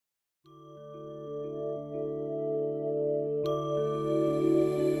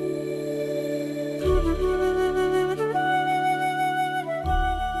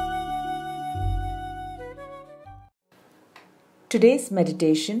Today's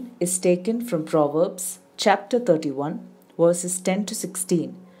meditation is taken from Proverbs chapter 31, verses 10 to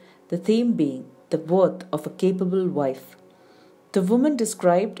 16, the theme being the worth of a capable wife. The woman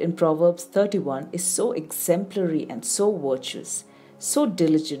described in Proverbs 31 is so exemplary and so virtuous, so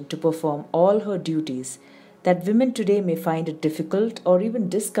diligent to perform all her duties, that women today may find it difficult or even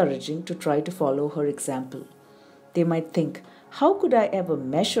discouraging to try to follow her example. They might think, how could I ever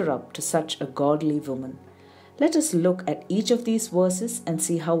measure up to such a godly woman? Let us look at each of these verses and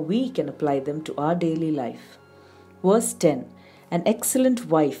see how we can apply them to our daily life. Verse 10. An excellent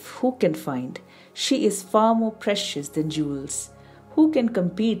wife who can find? She is far more precious than jewels. Who can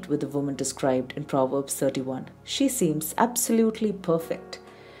compete with the woman described in Proverbs 31? She seems absolutely perfect.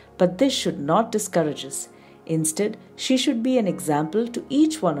 But this should not discourage us. Instead, she should be an example to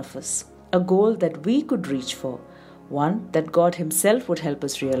each one of us, a goal that we could reach for, one that God Himself would help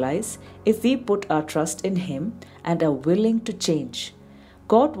us realize if we put our trust in Him and are willing to change.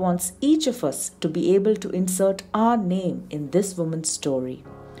 God wants each of us to be able to insert our name in this woman's story.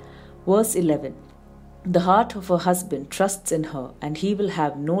 Verse 11. The heart of her husband trusts in her, and he will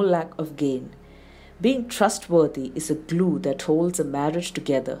have no lack of gain. Being trustworthy is a glue that holds a marriage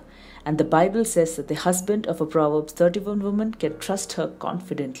together, and the Bible says that the husband of a Proverbs 31 woman can trust her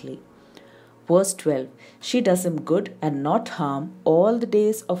confidently. Verse 12. She does him good and not harm all the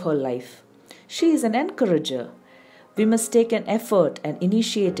days of her life. She is an encourager. We must take an effort and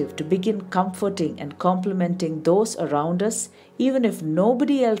initiative to begin comforting and complimenting those around us, even if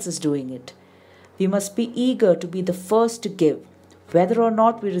nobody else is doing it. We must be eager to be the first to give, whether or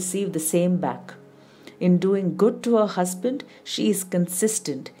not we receive the same back. In doing good to her husband, she is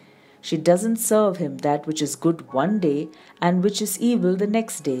consistent. She doesn't serve him that which is good one day and which is evil the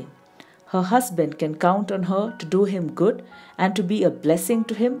next day. Her husband can count on her to do him good and to be a blessing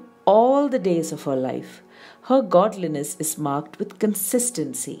to him all the days of her life. Her godliness is marked with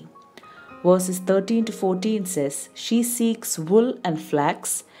consistency. Verses 13 to 14 says, She seeks wool and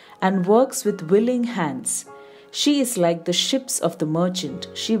flax and works with willing hands. She is like the ships of the merchant.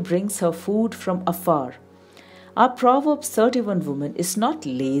 She brings her food from afar. Our Proverbs 31 woman is not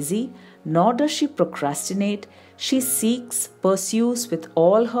lazy, nor does she procrastinate. She seeks, pursues with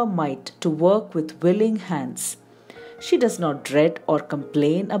all her might to work with willing hands. She does not dread or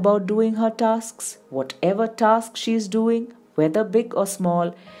complain about doing her tasks. Whatever task she is doing, whether big or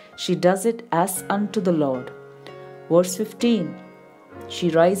small, she does it as unto the Lord. Verse 15. She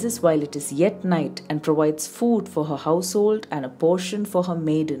rises while it is yet night and provides food for her household and a portion for her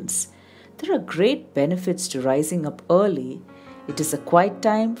maidens. There are great benefits to rising up early. It is a quiet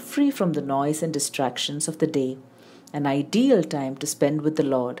time free from the noise and distractions of the day, an ideal time to spend with the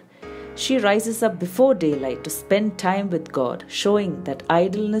Lord. She rises up before daylight to spend time with God, showing that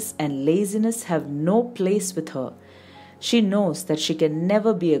idleness and laziness have no place with her. She knows that she can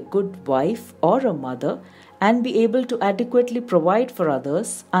never be a good wife or a mother and be able to adequately provide for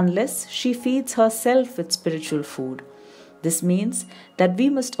others unless she feeds herself with spiritual food. This means that we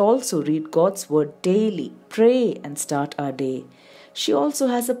must also read God's word daily, pray and start our day. She also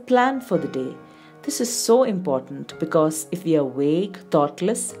has a plan for the day. This is so important because if we are vague,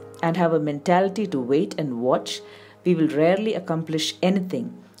 thoughtless, and have a mentality to wait and watch, we will rarely accomplish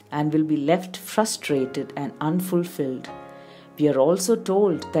anything and will be left frustrated and unfulfilled. We are also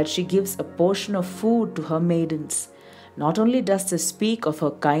told that she gives a portion of food to her maidens. Not only does this speak of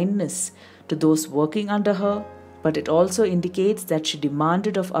her kindness to those working under her, but it also indicates that she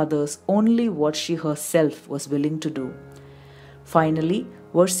demanded of others only what she herself was willing to do. Finally,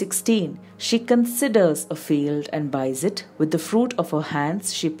 verse 16, she considers a field and buys it. With the fruit of her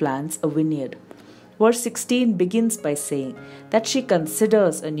hands she plants a vineyard. Verse 16 begins by saying that she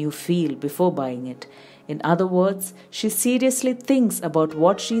considers a new field before buying it. In other words, she seriously thinks about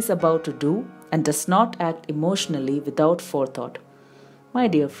what she is about to do and does not act emotionally without forethought. My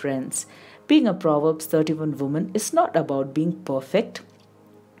dear friends, being a Proverbs 31 woman is not about being perfect.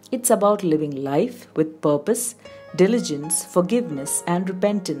 It's about living life with purpose, diligence, forgiveness, and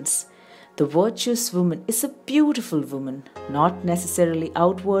repentance. The virtuous woman is a beautiful woman, not necessarily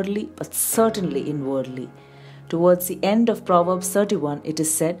outwardly, but certainly inwardly. Towards the end of Proverbs 31, it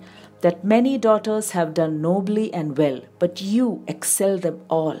is said that many daughters have done nobly and well, but you excel them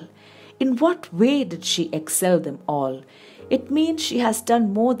all. In what way did she excel them all? It means she has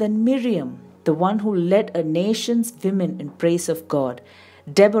done more than Miriam, the one who led a nation's women in praise of God,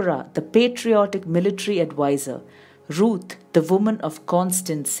 Deborah, the patriotic military advisor, Ruth, the woman of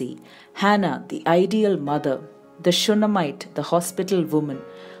constancy, Hannah, the ideal mother, the Shunammite, the hospital woman,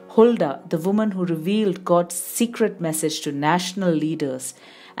 Huldah, the woman who revealed God's secret message to national leaders,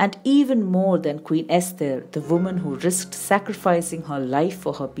 and even more than Queen Esther, the woman who risked sacrificing her life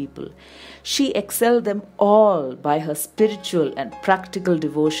for her people. She excelled them all by her spiritual and practical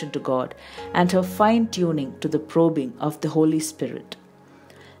devotion to God and her fine-tuning to the probing of the Holy Spirit.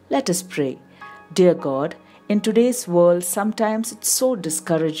 Let us pray. Dear God, in today's world, sometimes it's so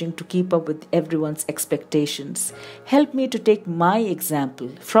discouraging to keep up with everyone's expectations. Help me to take my example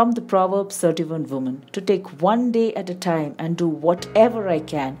from the Proverbs 31 woman, to take one day at a time and do whatever I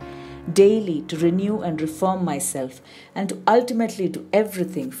can daily to renew and reform myself, and to ultimately do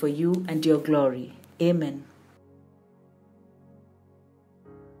everything for you and your glory. Amen.